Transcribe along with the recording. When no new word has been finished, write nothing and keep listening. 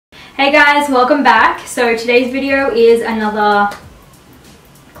Hey guys, welcome back. So today's video is another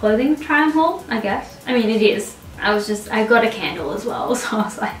clothing try on haul, I guess. I mean, it is. I got a candle as well, so I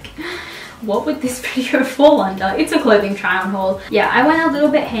was like, what would this video fall under? It's a clothing try on haul. Yeah, I went a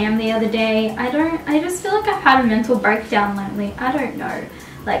little bit ham the other day. I just feel like I've had a mental breakdown lately. I don't know.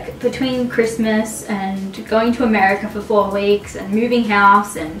 Like between Christmas and going to America for 4 weeks and moving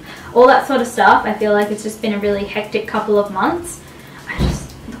house and all that sort of stuff, I feel like it's just been a really hectic couple of months.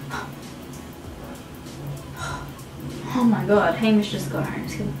 Oh my god, Hamish just got home.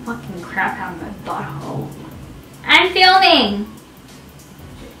 He's gonna fucking crap out of my butthole. I'm filming!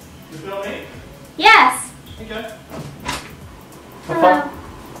 You're filming? Yes! Okay. Hello.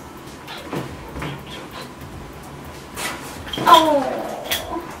 Oh!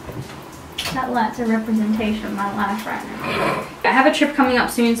 That light's a representation of my life right now. I have a trip coming up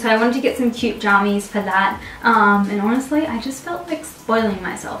soon, so I wanted to get some cute jammies for that. And honestly, I just felt like spoiling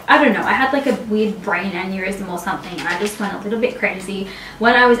myself. I don't know, I had like a weird brain aneurysm or something, and I just went a little bit crazy.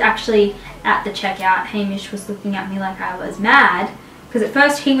 When I was actually at the checkout, Hamish was looking at me like I was mad, because at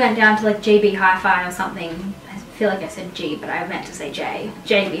first he went down to like JB Hi-Fi or something. I feel like I said G, but I meant to say J.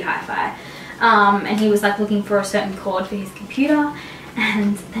 JB Hi-Fi. And he was like looking for a certain cord for his computer.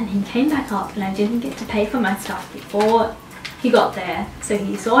 And then he came back up and I didn't get to pay for my stuff before he got there. So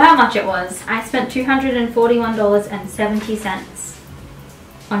he saw how much it was. I spent $241.70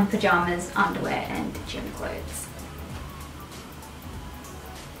 on pajamas, underwear and gym clothes.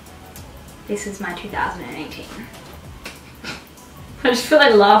 This is my 2018. I just feel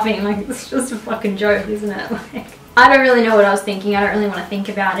like laughing, like it's just a fucking joke, isn't it? Like, I don't really know what I was thinking. I don't really want to think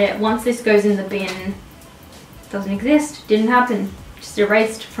about it. Once this goes in the bin, doesn't exist, didn't happen. Just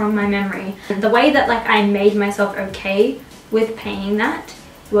erased from my memory. And the way that like I made myself okay with paying that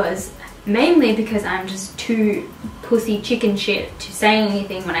was mainly because I'm just too pussy chicken shit to say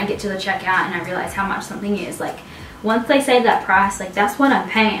anything when I get to the checkout and I realize how much something is. Like once they say that price, like that's what I'm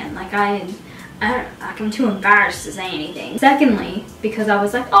paying. Like I'm too embarrassed to say anything. Secondly, because I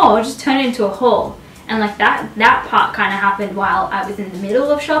was like, oh, I'll just turn it into a haul. And like that part kind of happened while I was in the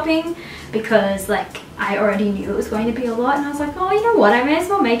middle of shopping, because like I already knew it was going to be a lot, and I was like, oh, you know what, I may as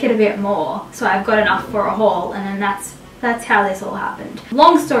well make it a bit more so I've got enough for a haul. And then that's how this all happened.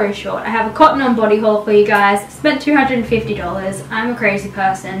 Long story short, I have a cotton on body haul for you guys. Spent $250. I'm a crazy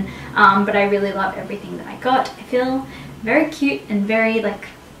person, but I really love everything that I got. I feel very cute and very like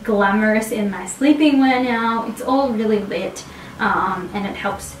glamorous in my sleeping wear now. It's all really lit, and it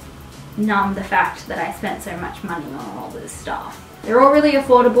helps numb the fact that I spent so much money on all this stuff. They're all really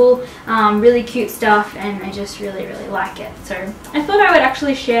affordable, really cute stuff, and I just really like it. So I thought I would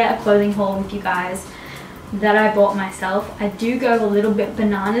actually share a clothing haul with you guys that I bought myself. I do go a little bit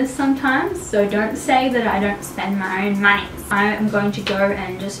bananas sometimes, so don't say that I don't spend my own money. I am going to go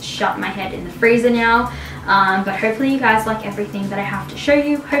and just shut my head in the freezer now, but hopefully you guys like everything that I have to show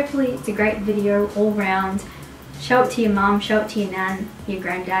you. Hopefully it's a great video all round. Show it to your mum, show it to your nan, your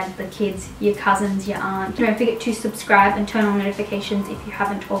granddad, the kids, your cousins, your aunt. Don't forget to subscribe and turn on notifications if you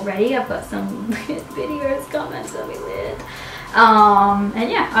haven't already. I've got some lit videos coming, it's gonna be lit. And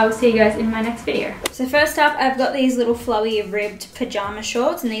yeah, I will see you guys in my next video. So first up, I've got these little flowy ribbed pajama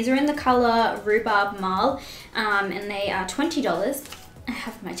shorts, and these are in the color Rhubarb Marl, and they are $20. I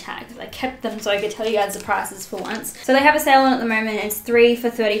have my tags. I kept them so I could tell you guys the prices for once. So they have a sale on at the moment. It's 3 for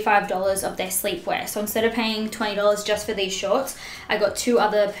 $35 of their sleepwear. So instead of paying $20 just for these shorts, I got 2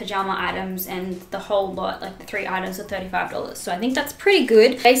 other pajama items, and the whole lot, like the 3 items, are $35. So I think that's pretty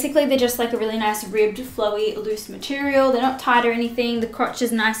good. Basically, they're just like a really nice ribbed, flowy, loose material. They're not tight or anything. The crotch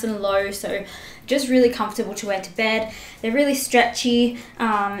is nice and low, so just really comfortable to wear to bed. They're really stretchy,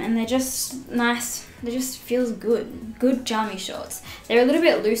 and they're just nice. They just feels good. Good jammy shorts. They're a little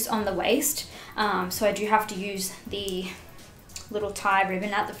bit loose on the waist, so I do have to use the little tie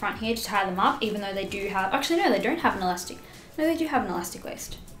ribbon at the front here to tie them up, even though they do have, actually no, they don't have an elastic. No, they do have an elastic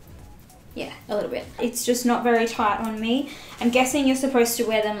waist. Yeah, a little bit. It's just not very tight on me. I'm guessing you're supposed to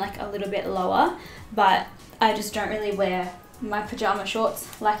wear them like a little bit lower, but I just don't really wear my pajama shorts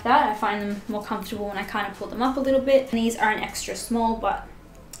like that. I find them more comfortable when I kind of pull them up a little bit. And these are an extra small, but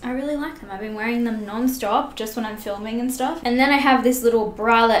I really like them. I've been wearing them non-stop just when I'm filming and stuff. And then I have this little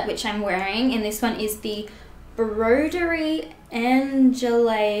bralette which I'm wearing, and this one is the Broderie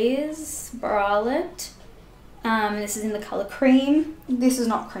Angelaise bralette. This is in the color cream. This is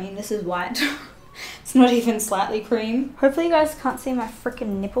not cream, this is white. It's not even slightly cream. Hopefully you guys can't see my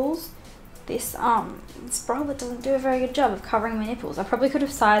freaking nipples. This bralette doesn't do a very good job of covering my nipples. I probably could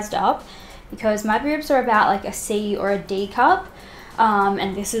have sized up, because my boobs are about like a C or a D cup.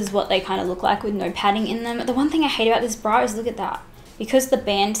 And this is what they kind of look like with no padding in them. The one thing I hate about this bra is, look at that. because the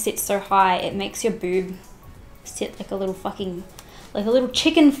band sits so high, it makes your boob sit like a little fucking, like a little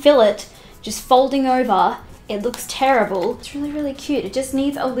chicken fillet just folding over. It looks terrible. It's really, really cute. It just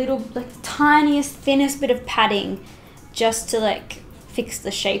needs a little, like, tiniest, thinnest bit of padding just to, like, fix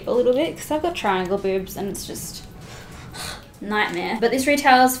the shape a little bit, because I've got triangle boobs and it's just nightmare. But this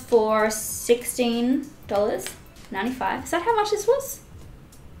retails for $16.95. Is that how much this was?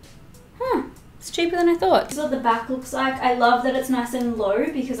 Huh. It's cheaper than I thought. This is what the back looks like. I love that it's nice and low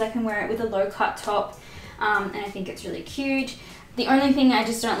because I can wear it with a low cut top, and I think it's really cute. The only thing I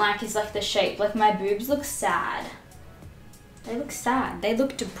just don't like is like the shape. Like my boobs look sad. They look sad. They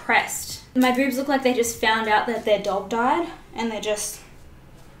look depressed. My boobs look like they just found out that their dog died and they're just...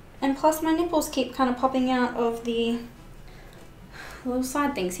 And plus my nipples keep kind of popping out of the little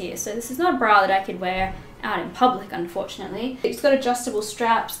side things here. So this is not a bra that I could wear out in public, unfortunately. It's got adjustable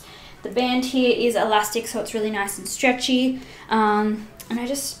straps. The band here is elastic, so it's really nice and stretchy. And I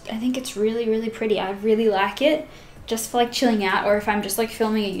think it's really, really pretty. I really like it. Just for like chilling out, or if I'm just like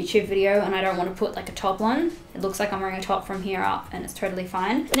filming a YouTube video and I don't want to put like a top on, it looks like I'm wearing a top from here up and it's totally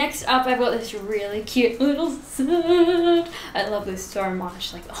fine. Next up, I've got this really cute little set. I love this so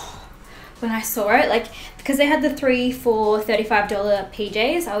much. Like, oh, when I saw it, like, because they had the 3 for $35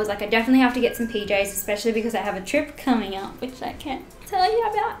 PJs, I was like, I definitely have to get some PJs, especially because I have a trip coming up, which I can't tell you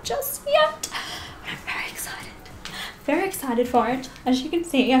about just yet. But I'm very excited. Very excited for it. As you can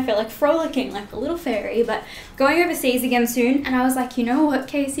see, I feel like frolicking like a little fairy, but going overseas again soon. And I was like, you know what,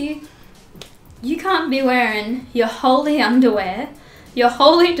 Kasey? You can't be wearing your holy underwear, your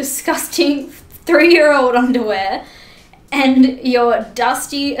holy disgusting 3-year-old underwear, and your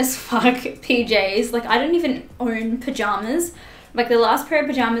dusty as fuck PJs. Like, I don't even own pajamas. Like, the last pair of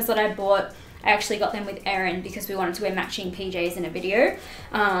pajamas that I bought, I actually got them with Erin because we wanted to wear matching PJs in a video,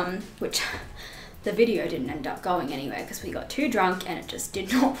 which... The video didn't end up going anywhere because we got too drunk and it just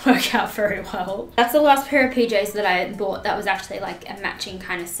did not work out very well. That's the last pair of PJs that I bought that was actually like a matching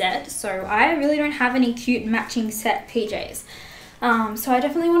kind of set. So I really don't have any cute matching set PJs. So I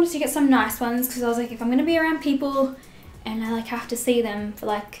definitely wanted to get some nice ones because I was like, if I'm going to be around people and I like have to see them for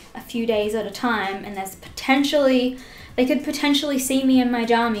like a few days at a time and there's potentially, they could potentially see me in my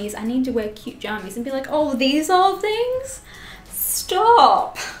jammies, I need to wear cute jammies and be like, oh, these old things?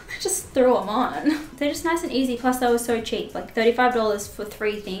 Stop. Just threw them on. They're just nice and easy, plus they were so cheap, like $35 for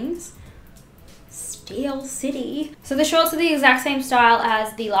 3 things. Steel City. So the shorts are the exact same style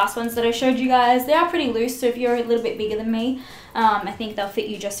as the last ones that I showed you guys. They are pretty loose, so if you're a little bit bigger than me, I think they'll fit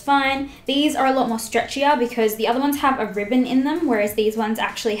you just fine. These are a lot more stretchier because the other ones have a ribbon in them, whereas these ones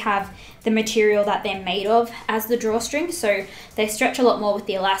actually have the material that they're made of as the drawstring, so they stretch a lot more with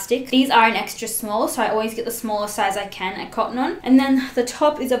the elastic. These are an extra small, so I always get the smallest size I can at Cotton On. And then the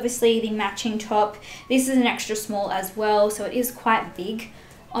top is obviously the matching top. This is an extra small as well, so it is quite big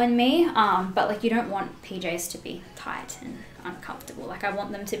on me, but like you don't want PJs to be tight and uncomfortable. Like I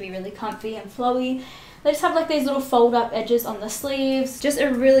want them to be really comfy and flowy. They just have like these little fold up edges on the sleeves. Just a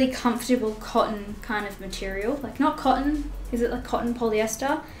really comfortable cotton kind of material. Like not cotton, is it like cotton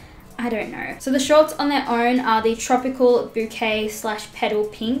polyester? I don't know. So the shorts on their own are the Tropical Bouquet / Petal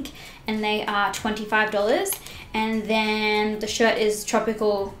Pink, and they are $25. And then the shirt is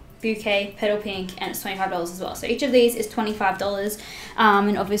Tropical Bouquet Petal Pink, and it's $25 as well. So each of these is $25.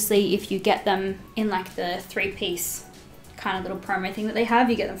 And obviously if you get them in like the 3-piece kind of little promo thing that they have,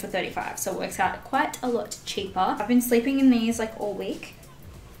 you get them for $35. So it works out quite a lot cheaper. I've been sleeping in these like all week.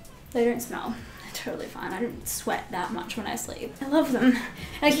 They don't smell. Totally fine. I don't sweat that much when I sleep. I love them.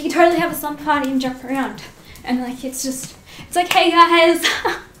 Like you can totally have a slumber party and jump around, and like it's like, hey guys,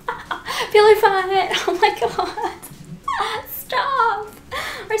 Billy Fight. Oh my god, stop.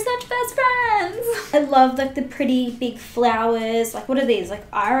 We're such best friends. I love like the pretty big flowers. Like what are these? Like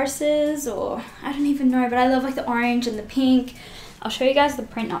irises, or I don't even know. But I love like the orange and the pink. I'll show you guys the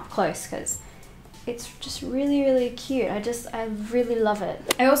print up close because it's just really, really cute. I really love it.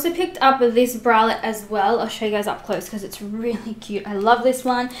 I also picked up this bralette as well. I'll show you guys up close because it's really cute. I love this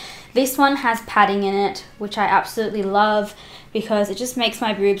one. This one has padding in it, which I absolutely love because it just makes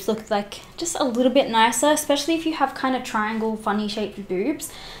my boobs look like just a little bit nicer, especially if you have kind of triangle, funny shaped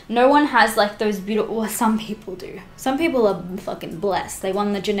boobs. No one has like those beautiful, well, some people do. Some people are fucking blessed. They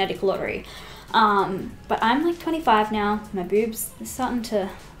won the genetic lottery. But I'm like 25 now. My boobs are starting to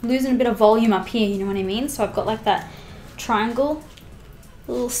losing a bit of volume up here, you know what I mean? So I've got like that triangle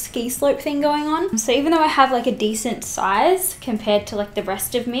little ski slope thing going on. So even though I have like a decent size compared to like the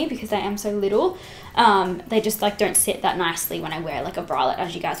rest of me, because I am so little, they just like don't sit that nicely when I wear like a bralette,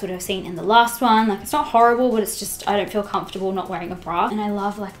 as you guys would have seen in the last one. Like it's not horrible, but it's just I don't feel comfortable not wearing a bra. And I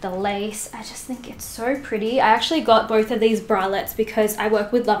love like the lace. I just think it's so pretty. I actually got both of these bralettes because I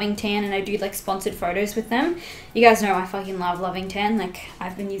work with Loving Tan and I do like sponsored photos with them. You guys know I fucking love Loving Tan. Like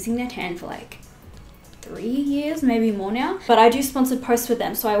I've been using their tan for like 3 years, maybe more now. But I do sponsored posts with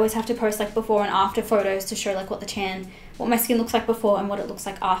them, so I always have to post like before and after photos to show like what my skin looks like before and what it looks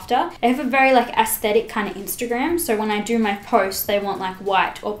like after. I have a very like aesthetic kind of Instagram, so when I do my posts, they want like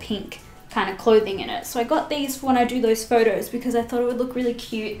white or pink kind of clothing in it. So I got these for when I do those photos because I thought it would look really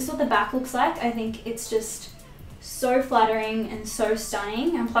cute. This is what the back looks like. I think it's just so flattering and so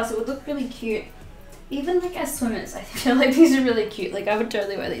stunning, and plus it would look really cute even like as swimmers. I feel like these are really cute. Like I would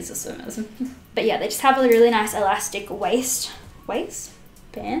totally wear these as swimmers. But yeah, they just have a really nice elastic waistband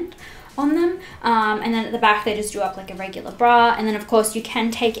on them, and then at the back they just do up like a regular bra, and then of course you can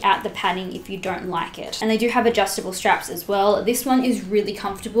take out the padding if you don't like it. And they do have adjustable straps as well. This one is really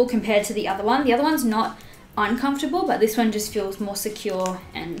comfortable compared to the other one. The other one's not uncomfortable, but this one just feels more secure,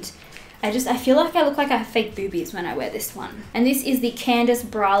 and I feel like I look like I have fake boobies when I wear this one. And this is the Candace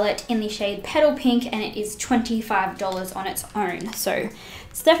bralette in the shade Petal Pink, and it is $25 on its own. So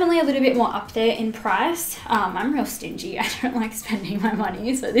it's definitely a little bit more up there in price. I'm real stingy. I don't like spending my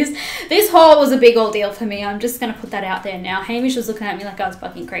money. So this haul was a big old deal for me. I'm just going to put that out there now. Hamish was looking at me like I was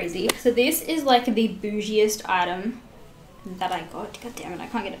fucking crazy. So this is like the bougiest item that I got. God damn it, I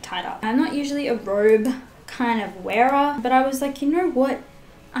can't get it tied up. I'm not usually a robe kind of wearer, but I was like, you know what?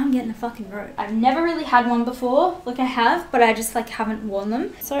 I'm getting a fucking robe. I've never really had one before. Like I have, but I just like haven't worn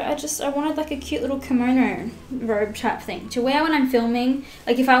them. So I wanted like a cute little kimono robe type thing to wear when I'm filming.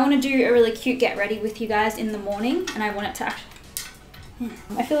 Like if I want to do a really cute get ready with you guys in the morning and I want it to actually,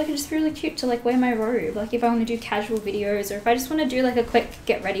 I feel like it just be really cute to like wear my robe. Like if I want to do casual videos, or if I just want to do like a quick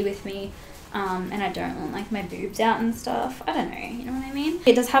get ready with me, and I don't want like my boobs out and stuff. I don't know, you know what I mean?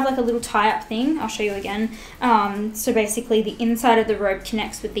 It does have like a little tie-up thing. I'll show you again. So basically the inside of the robe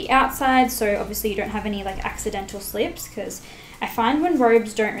connects with the outside, so obviously you don't have any like accidental slips, because I find when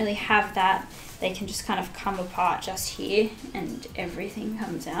robes don't really have that, they can just kind of come apart just here and everything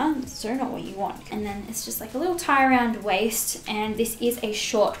comes out. So not what you want. And then it's just like a little tie around waist, and this is a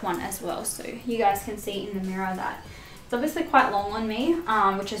short one as well, so you guys can see in the mirror that it's obviously quite long on me,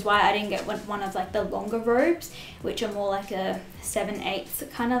 which is why I didn't get one of like the longer robes, which are more like a 7/8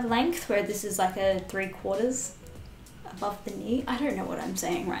 kind of length, where this is like a 3/4 above the knee. I don't know what I'm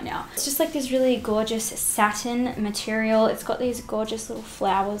saying right now. It's just like this really gorgeous satin material. It's got these gorgeous little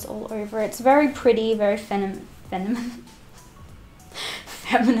flowers all over it. It's very pretty, very feminine.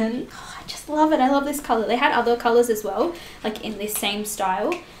 Oh, I just love it. I love this color. They had other colors as well, like in this same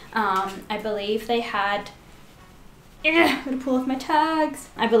style. I believe they had, I'm gonna pull off my tags.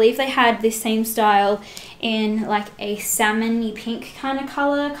 I believe they had this same style in like a salmon-y pink kind of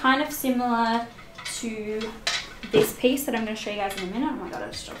color, kind of similar to this piece that I'm going to show you guys in a minute. Oh my god, I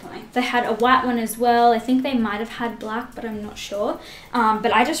just dropped something. They had a white one as well. I think they might have had black, but I'm not sure.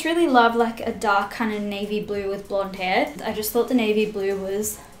 But I just really love like a dark kind of navy blue with blonde hair. I just thought the navy blue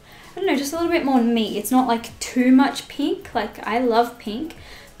was, I don't know, just a little bit more me. It's not like too much pink. Like I love pink,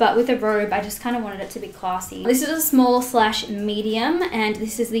 but with a robe, I just kind of wanted it to be classy. This is a small/medium, and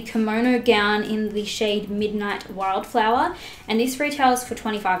this is the kimono gown in the shade Midnight Wildflower, and this retails for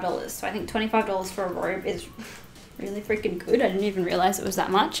 $25. So I think $25 for a robe is really freaking good. I didn't even realize it was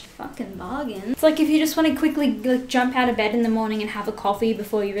that much. Fucking bargain. It's like if you just want to quickly like jump out of bed in the morning and have a coffee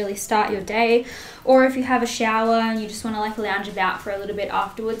before you really start your day, or if you have a shower and you just want to like lounge about for a little bit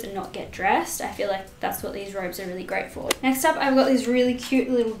afterwards and not get dressed, I feel like that's what these robes are really great for. Next up, I've got this really cute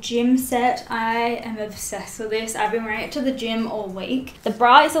little gym set. I am obsessed with this. I've been wearing it to the gym all week. The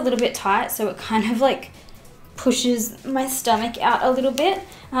bra is a little bit tight, so it kind of like pushes my stomach out a little bit.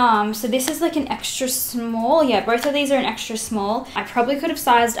 So this is like an extra small. Yeah, both of these are an extra small. I probably could have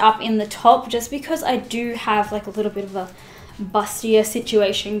sized up in the top just because I do have like a little bit of a bustier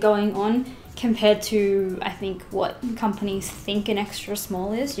situation going on compared to, I think, what companies think an extra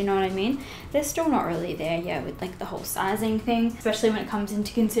small is, you know what I mean? They're still not really there yet with like the whole sizing thing, especially when it comes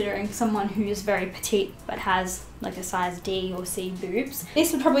into considering someone who is very petite but has like a size D or C boobs.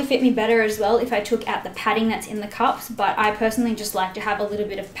 This would probably fit me better as well if I took out the padding that's in the cups, but I personally just like to have a little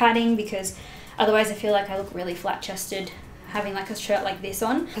bit of padding because otherwise I feel like I look really flat-chested having like a shirt like this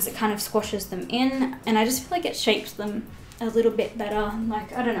on, because it kind of squashes them in, and I just feel like it shapes them a little bit better.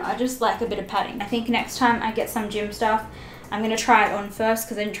 Like, I don't know, I just like a bit of padding. I think next time I get some gym stuff, I'm gonna try it on first,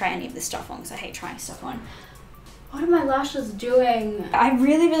 because I didn't try any of this stuff on because I hate trying stuff on. What are my lashes doing? I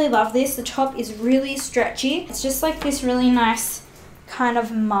really, really love this. The top is really stretchy. It's just like this really nice kind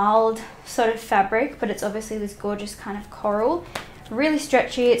of mild sort of fabric, but it's obviously this gorgeous kind of coral. Really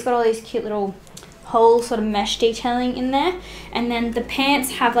stretchy. It's got all these cute little whole sort of mesh detailing in there, and then the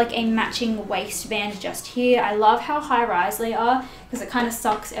pants have like a matching waistband just here. I love how high rise they are because it kind of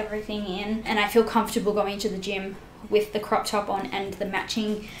sucks everything in, and I feel comfortable going to the gym with the crop top on and the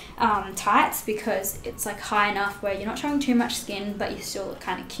matching tights because it's like high enough where you're not showing too much skin but you still look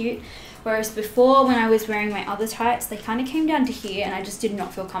kind of cute. Whereas before, when I was wearing my other tights, they kind of came down to here and I just did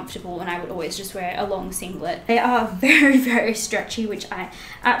not feel comfortable, and I would always just wear a long singlet. They are very, very stretchy, which I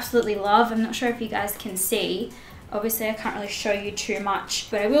absolutely love. I'm not sure if you guys can see. Obviously, I can't really show you too much,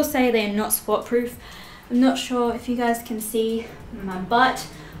 but I will say they are not squat proof. I'm not sure if you guys can see my butt,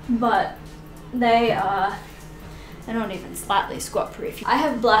 but they're not even slightly squat proof. I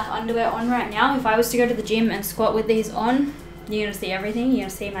have black underwear on right now. If I was to go to the gym and squat with these on, you're gonna see everything. You're gonna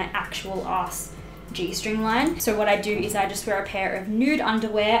see my actual ass G-string line. So what I do is I just wear a pair of nude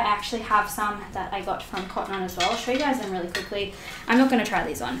underwear. I actually have some that I got from Cotton On as well. I'll show you guys them really quickly. I'm not gonna try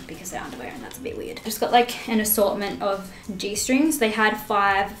these on because they're underwear and that's a bit weird. Just got like an assortment of G-strings. They had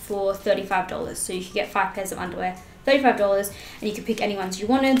 5 for $35. So you could get 5 pairs of underwear, $35, and you could pick any ones you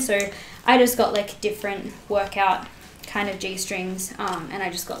wanted. So I just got like different workout kind of G-strings, and I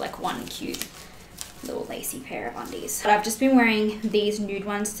just got like one cute little lacy pair of undies. But I've just been wearing these nude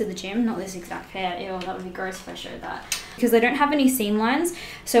ones to the gym, not this exact pair. Ew, that would be gross if I showed that. Because they don't have any seam lines,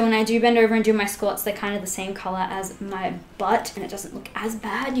 so when I do bend over and do my squats, they're kind of the same color as my butt, and it doesn't look as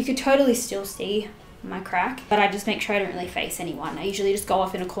bad. You could totally still see my crack, but I just make sure I don't really face anyone. I usually just go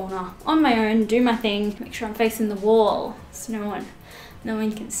off in a corner on my own, do my thing, make sure I'm facing the wall so no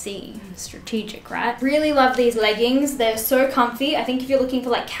one can see. Strategic, right? Really love these leggings. They're so comfy. I think if you're looking for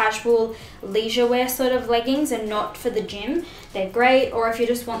like casual leisure wear sort of leggings and not for the gym, they're great. Or if you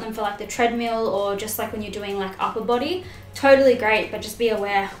just want them for like the treadmill or just like when you're doing like upper body, totally great. But just be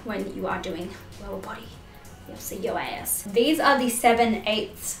aware when you are doing lower body, you'll see your ass. These are the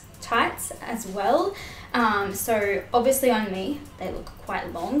 7/8 tights as well. So obviously on me, they look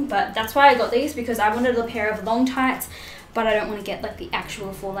quite long, but that's why I got these, because I wanted a pair of long tights, but I don't want to get like the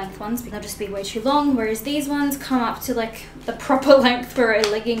actual full length ones because they'll just be way too long, whereas these ones come up to like the proper length where a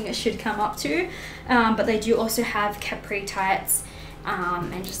legging should come up to. But they do also have capri tights,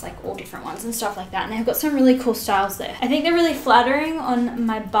 and just like all different ones and stuff like that, and they've got some really cool styles there. I think they're really flattering on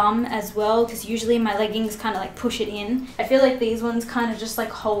my bum as well, because usually my leggings kind of like push it in. I feel like these ones kind of just like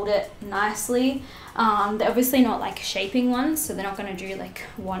hold it nicely. They're obviously not like shaping ones, so they're not going to do like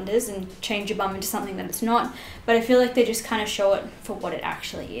wonders and change your bum into something that it's not, but I feel like they just kind of show it for what it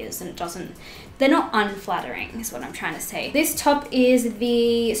actually is, and it doesn't, they're not unflattering is what I'm trying to say. This top is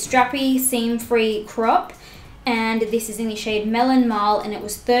the strappy seam-free crop, and this is in the shade Melon Marl, and it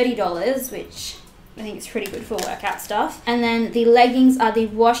was $30, which I think it's pretty good for workout stuff. And then the leggings are the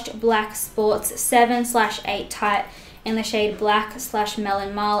washed black sports 7/8 tight in the shade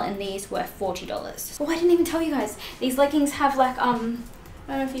black/melon marl, and these were $40. Oh, I didn't even tell you guys, these leggings have like I don't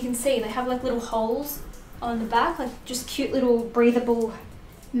know if you can see, they have like little holes on the back, like just cute little breathable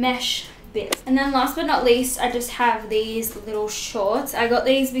mesh bits. And then last but not least, I just have these little shorts. I got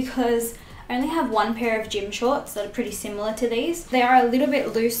these because I only have one pair of gym shorts that are pretty similar to these. They are a little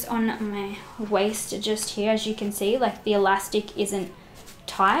bit loose on my waist just here, as you can see, like the elastic isn't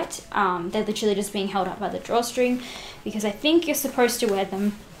tight. They're literally just being held up by the drawstring, because I think you're supposed to wear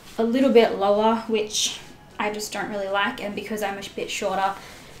them a little bit lower, which I just don't really like, and because I'm a bit shorter,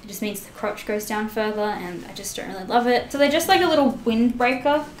 it just means the crotch goes down further, and I just don't really love it. So they're just like a little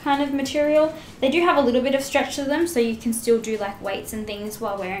windbreaker kind of material. They do have a little bit of stretch to them, so you can still do like weights and things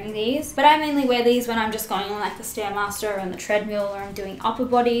while wearing these, but I mainly wear these when I'm just going on like the Stairmaster or on the treadmill, or I'm doing upper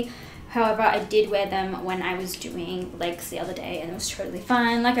body. However, I did wear them when I was doing legs the other day, and it was totally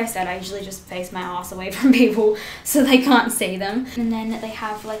fine. Like I said, I usually just face my ass away from people so they can't see them. And then they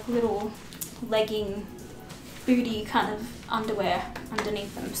have like little legging booty kind of underwear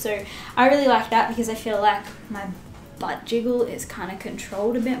underneath them. So I really like that because I feel like my butt jiggle is kind of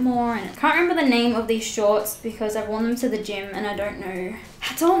controlled a bit more. And I can't remember the name of these shorts because I've worn them to the gym and I don't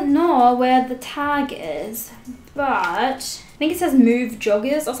know where the tag is, but I think it says Move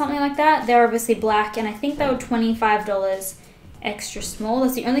Joggers or something like that. They're obviously black, and I think they were $25 extra small.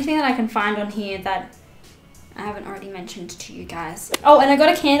 That's the only thing that I can find on here that I haven't already mentioned to you guys. Oh, and I got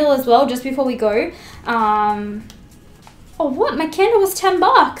a candle as well just before we go. Oh, what? My candle was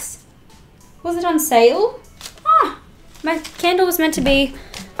 $10. Was it on sale? Ah, my candle was meant to be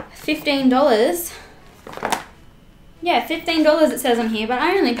 $15. Yeah, $15 it says on here, but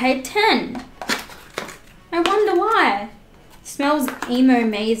I only paid $10. I wonder why. Smells emo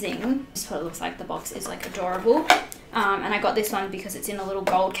amazing. This is what it looks like. The box is like adorable. And I got this one because it's in a little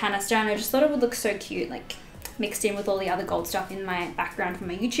gold canister and I just thought it would look so cute, like mixed in with all the other gold stuff in my background from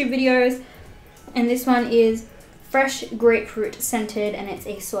my YouTube videos. And this one is fresh grapefruit scented and it's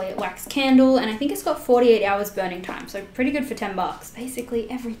a soy wax candle and I think it's got 48 hours burning time, so pretty good for 10 bucks. Basically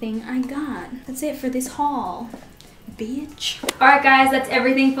everything I got. That's it for this haul, bitch. Alright guys, that's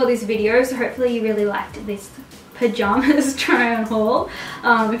everything for this video, so hopefully you really liked this pajamas try on haul.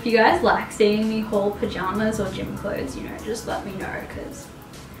 If you guys like seeing me haul pajamas or gym clothes, you know, just let me know because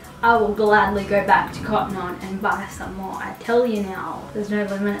I will gladly go back to Cotton On and buy some more. I tell you now, there's no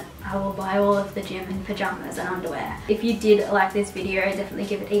limit. I will buy all of the gym and pajamas and underwear. If you did like this video, definitely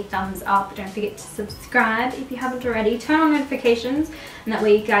give it a thumbs up. Don't forget to subscribe if you haven't already. Turn on notifications and that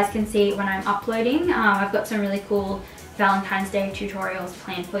way you guys can see when I'm uploading. I've got some really cool Valentine's Day tutorials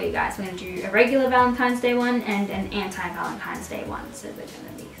planned for you guys. We're going to do a regular Valentine's Day one and an anti-Valentine's Day one, so they're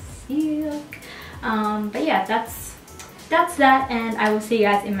going to be sick. But yeah, that's that, and I will see you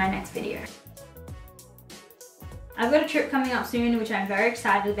guys in my next video. I've got a trip coming up soon, which I'm very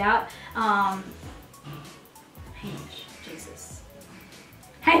excited about. Hamish, Jesus.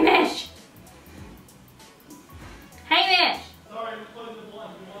 Hamish! Hamish! Sorry, I'm closing the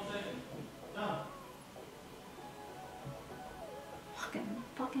blinds in 1 second. No.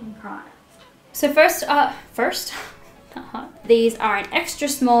 Fucking Christ. So first, these are an extra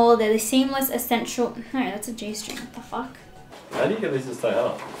small. They're the seamless essential. No, that's a G-string. What the fuck? How do you get these to stay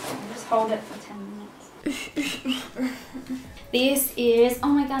up? Just hold it for 10 minutes. This is. Oh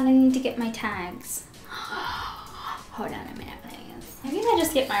my god, I need to get my tags. Hold on a minute, please. Maybe I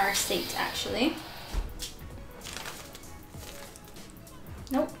just get my receipt actually.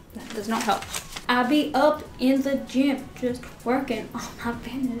 Nope, that does not help. I'll be up in the gym, just working on my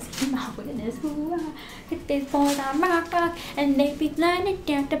business, my witness. Ooh, these boys are rock, and they be lining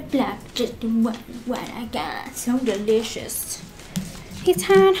down the block, just doing what I got. So delicious. He's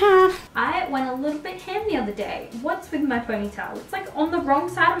hard. I went a little bit ham the other day. What's with my ponytail? It's like on the wrong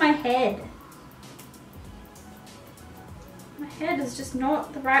side of my head. My head is just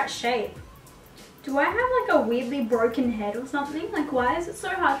not the right shape. Do I have like a weirdly broken head or something? Like why is it so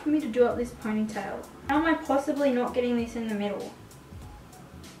hard for me to do up this ponytail? How am I possibly not getting this in the middle?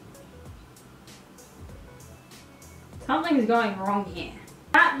 Something's going wrong here.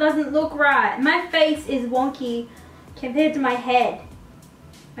 That doesn't look right. My face is wonky compared to my head.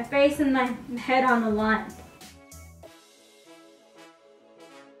 My face and my head aren't aligned.